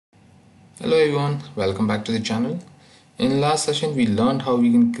Hello everyone, welcome back to the channel. In last session we learned how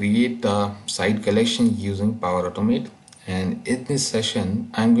we can create a site collection using PowerAutomate, and in this session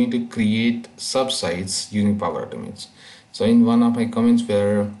I'm going to create subsites using PowerAutomate. So in one of my comments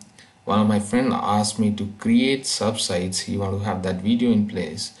where one of my friend asked me to create subsites, he want to have that video in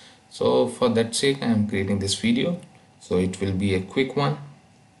place. So for that sake I am creating this video, so it will be a quick one.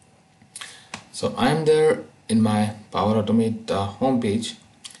 So I am there in my PowerAutomate homepage,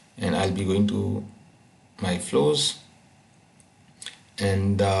 and I'll be going to my flows,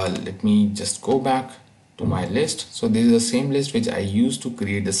 and let me just go back to my list. So this is the same list which I used to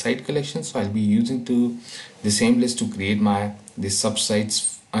create the site collection, so I'll be using the same list to create the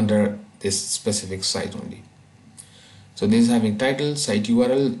subsites under this specific site only. So this is having title, site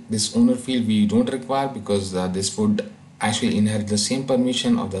URL. This owner field we don't require because this would actually inherit the same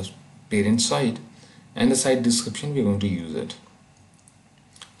permission of the parent site, and the site description we're going to use it.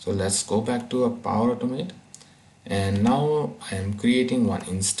 So let's go back to a PowerAutomate, and now I am creating one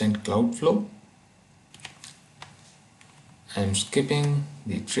instant cloud flow. I'm skipping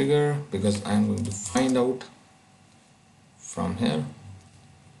the trigger because I'm going to find out from here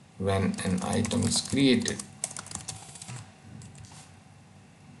when an item is created.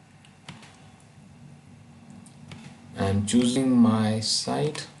 I'm choosing my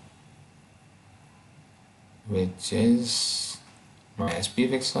site, which is my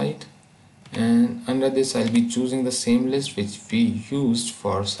SPFX site, and under this I'll be choosing the same list which we used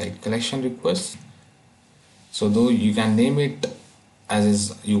for site collection requests. So though you can name it as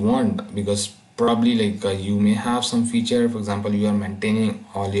is you want, because probably you may have some feature, for example you are maintaining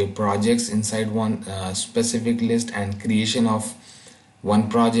all your projects inside one specific list, and creation of one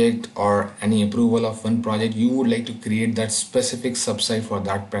project or any approval of one project, you would like to create that specific subsite for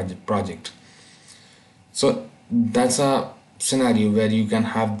that project. So that's a scenario where you can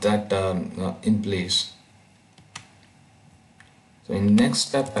have that in place. So in next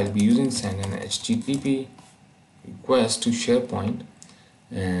step I'll be using send an HTTP request to SharePoint,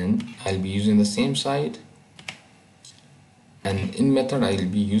 and I'll be using the same site, and in method I'll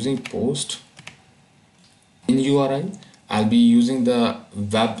be using post. In URI I'll be using the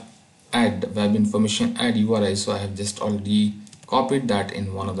web information add URI, so I have just already copied that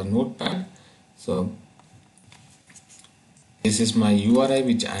in one of the notepad. So this is my URI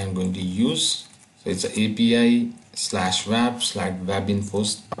which I am going to use. So it's API /web/web info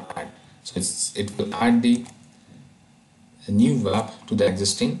add. So it will add the new web to the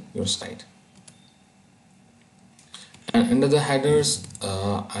existing your site. And under the headers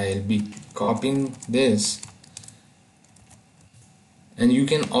I'll be copying this, and you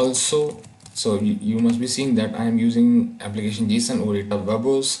can also, so you must be seeing that I am using application JSON OData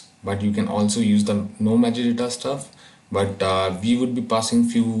verbose, but you can also use the no metadata stuff. But we would be passing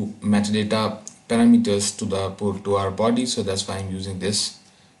few metadata parameters to our body, so that's why I'm using this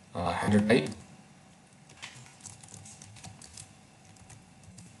header type.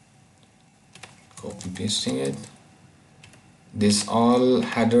 Copy pasting it. This all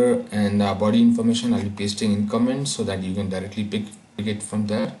header and body information I'll be pasting in comments so that you can directly pick it from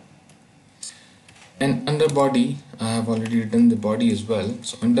there. And under body I have already written the body as well.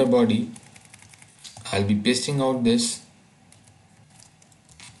 So under body I'll be pasting out this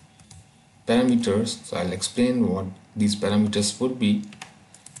parameters. So I'll explain what these parameters would be.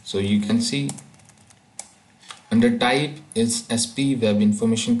 So you can see under type is SP web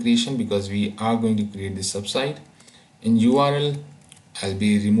information creation, because we are going to create this subsite. In URL I'll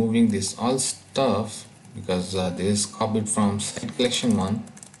be removing this all stuff because this is copied from site collection 1.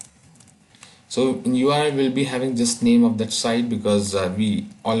 So in URL we'll be having just name of that site, because we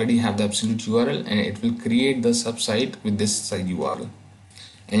already have the absolute URL, and it will create the subsite with this site URL.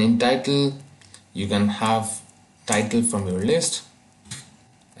 And in title you can have title from your list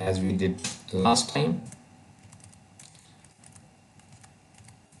as we did last time.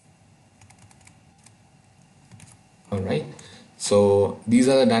 Alright, so these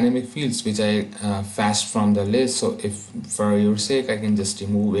are the dynamic fields which I fetched from the list. So if for your sake I can just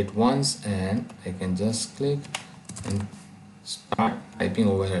remove it once, and I can just click and start typing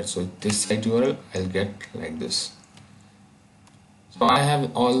over here. So this site URL I'll get like this. So I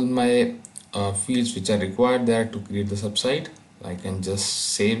have all my fields which are required there to create the subsite. I can just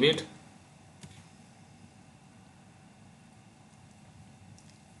save it.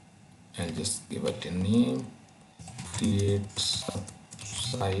 I'll just give it a name, create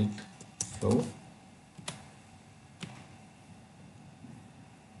subsite flow.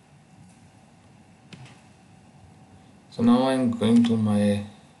 So now I'm going to my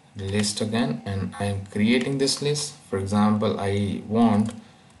list again, and I'm creating this list. For example, I want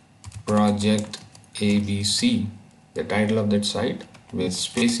project ABC, the title of that site, with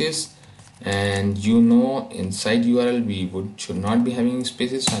spaces. And inside URL we should not be having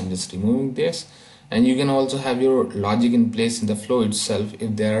spaces, so I'm just removing this. And you can also have your logic in place in the flow itself.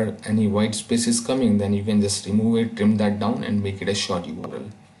 If there are any white spaces coming, then you can just remove it, trim that down, and make it a short URL.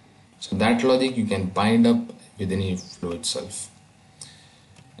 So that logic you can bind up within your flow itself.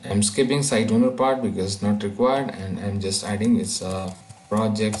 I'm skipping site owner part because it's not required, and I'm just adding it's a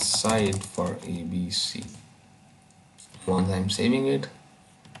project site for ABC. Once I'm saving it,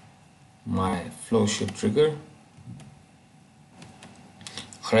 my flow should trigger.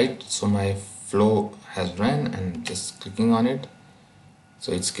 Alright, so my flow has run and just clicking on it,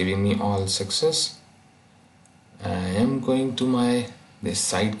 so it's giving me all success. I am going to this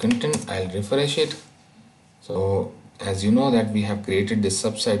site content. I'll refresh it. So as you know that we have created this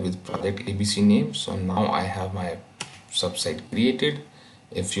subsite with project ABC name, so now I have my subsite created.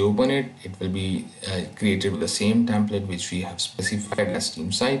 If you open it, it will be created with the same template which we have specified as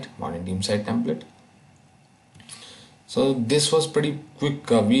team site, modern team site template. So this was pretty quick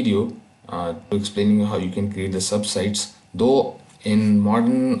video to explaining how you can create the subsites. Though in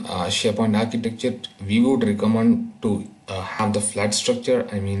modern SharePoint architecture, we would recommend to have the flat structure.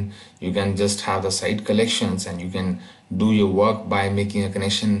 I mean, you can just have the site collections and you can do your work by making a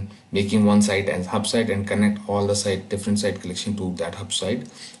connection, making one site as hub site and connect all the different site collection to that hub site.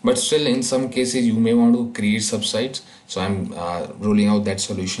 But still, in some cases, you may want to create subsites. So I'm rolling out that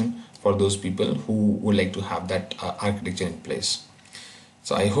solution for those people who would like to have that architecture in place.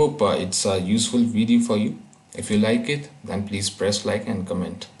 So I hope it's a useful video for you. If you like it, then please press like and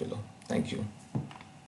comment below. Thank you.